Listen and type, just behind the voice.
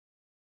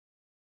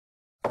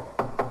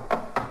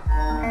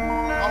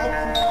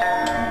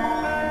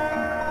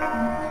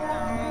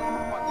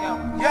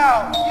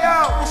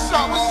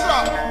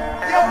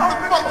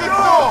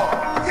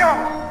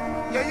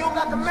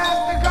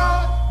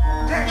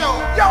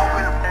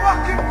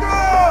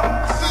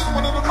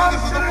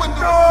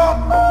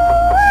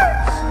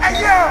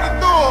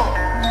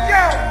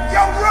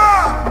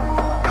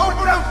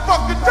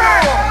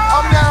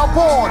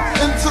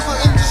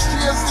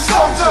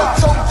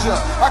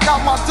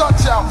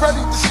ready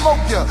to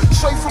smoke ya.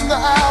 Straight from the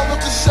aisle of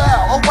the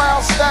shower, a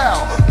wild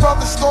style.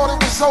 Brothers thought it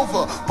was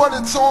over, but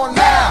it's on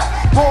now.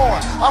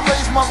 Born, I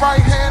raised my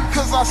right hand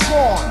cause I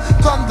sworn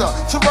thunder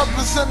to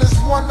represent as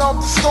one of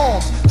the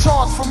storms.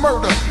 Charged for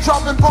murder,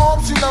 dropping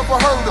bombs you never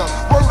heard of.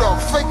 Word up,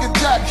 fake a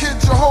jack,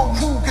 kids, your whole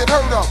crew get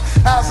hurt up.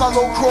 As I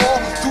low crawl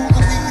through the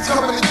weeds,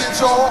 coming to get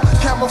y'all.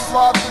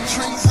 Camouflage with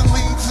trees and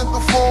leaves in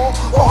the fall.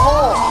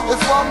 Oh,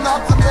 if I'm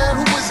not the man,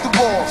 who is the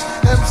boss?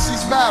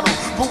 MC's battle,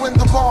 but when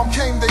the bomb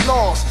came, they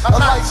lost. A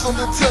knife's on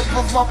the tip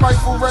of my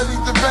rifle, ready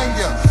to bang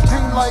ya.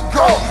 Green like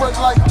gold, red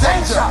like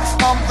danger.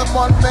 I'm the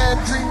one-man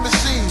dream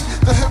machine,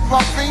 the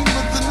hip-hop fiend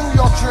with the New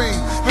York dream.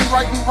 Been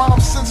writing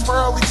rhymes since my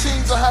early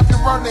teens, I have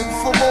you running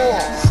for more.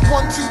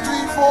 1, 2,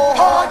 3, 4,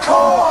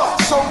 hardcore.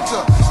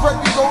 Soldier, ready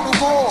to go to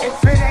war. If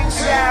it ain't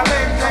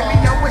shouting, let me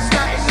know it's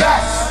nothing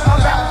less.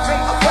 About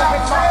things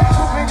flowing like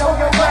moving on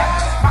your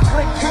left. I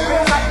click to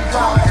it like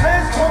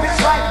friends, move it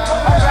right.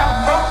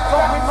 About things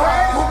flowing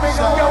like moving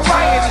on your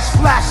right. And it's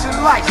flashing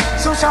lights,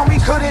 so tell me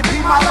could it be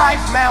my life?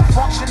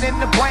 Malfunction in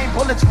the brain,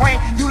 bullets rain,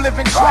 you live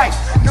in strife.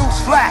 News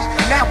flash,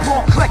 now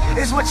born click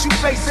is what you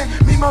facing.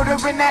 Me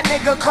murdering that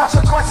nigga,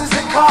 consequences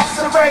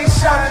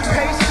incarceration.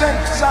 Patient,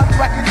 son,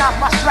 recognize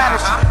my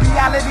strategy.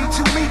 Reality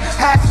to me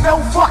has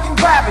no fucking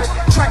gravity.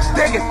 Trench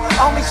diggers,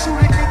 only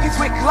shooting niggas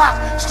with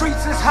glocks.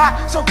 Streets is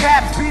hot, so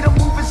cabs beat a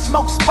moving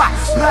smoke spot.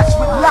 Blessed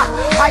with lock,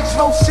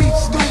 hydro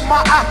sheets through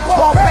my eye.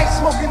 Ball face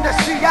smoking the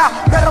CI,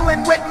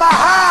 pedaling with my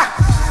high.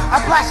 I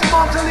blast your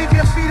mom to leave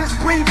your fetus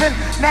breathing.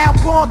 Now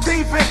born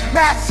deep in,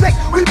 mad sick,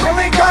 we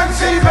pulling guns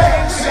even.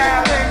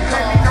 Shouting,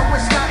 let me know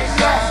it's nothing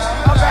less.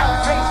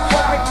 About face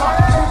forward,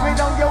 mark, moving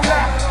on your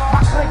left.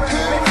 My click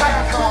keep it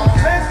right,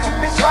 friends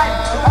keep it right.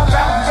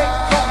 About face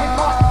forward,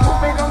 mark,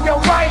 moving on your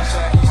right.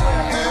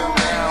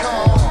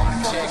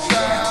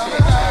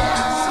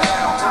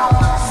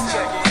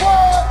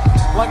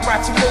 Like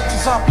rats and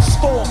roaches, I'm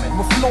storming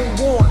with no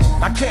warning.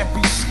 I can't be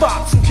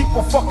stopped, so keep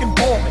on fucking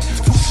bombing.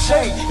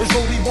 Touche is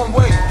only one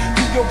way.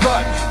 Do your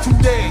gut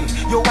today,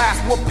 your ass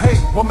will pay.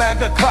 With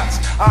mega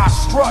cuts, I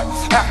strut.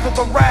 After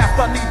the wrath,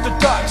 I need the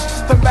Dutch.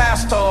 The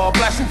master,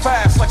 blasting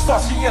fast like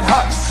Starsky and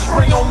Hutch.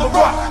 Bring on the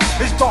rock,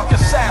 it's dark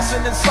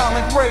assassin and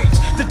silent rage.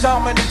 The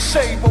dominant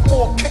shade with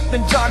more kick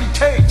than Johnny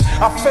Cage.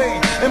 I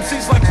fade,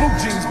 MCs like blue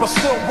jeans, but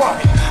still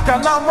rocket.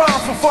 Got 9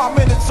 rounds for 5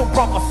 minutes, so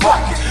brother, fuck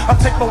it. I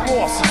take no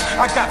losses,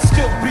 I got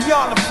skills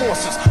beyond the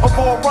forces of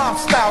all rhyme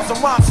styles and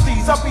rhyme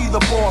steeds. I be the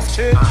boss,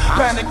 kid.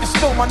 Panic is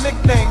still my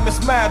nickname,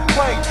 it's Mad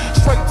Play.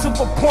 Straight to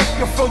the point,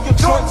 you feel your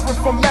joints rip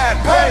from mad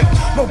pain.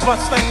 No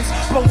blood stains,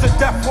 blows of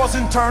death was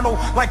internal.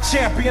 Like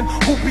champion,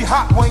 who be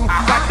hot wing,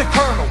 like the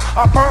colonel.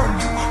 I burn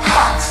you,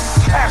 hot.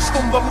 Ash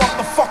from the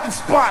motherfucking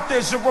spot,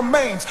 there's your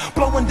remains,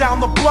 blowing down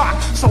the block.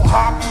 So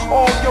hop,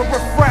 all your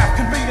riffraff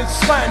can be in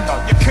slander.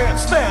 You can't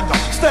stand up,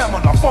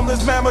 stamina from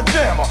this mamma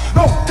jammer.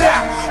 No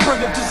doubt, bring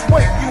it this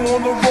way, you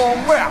on the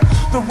wrong route.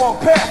 The wrong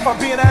path by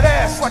being that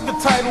ass like a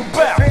title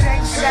bout. If it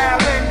ain't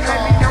shouting, let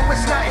me know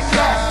it's nothing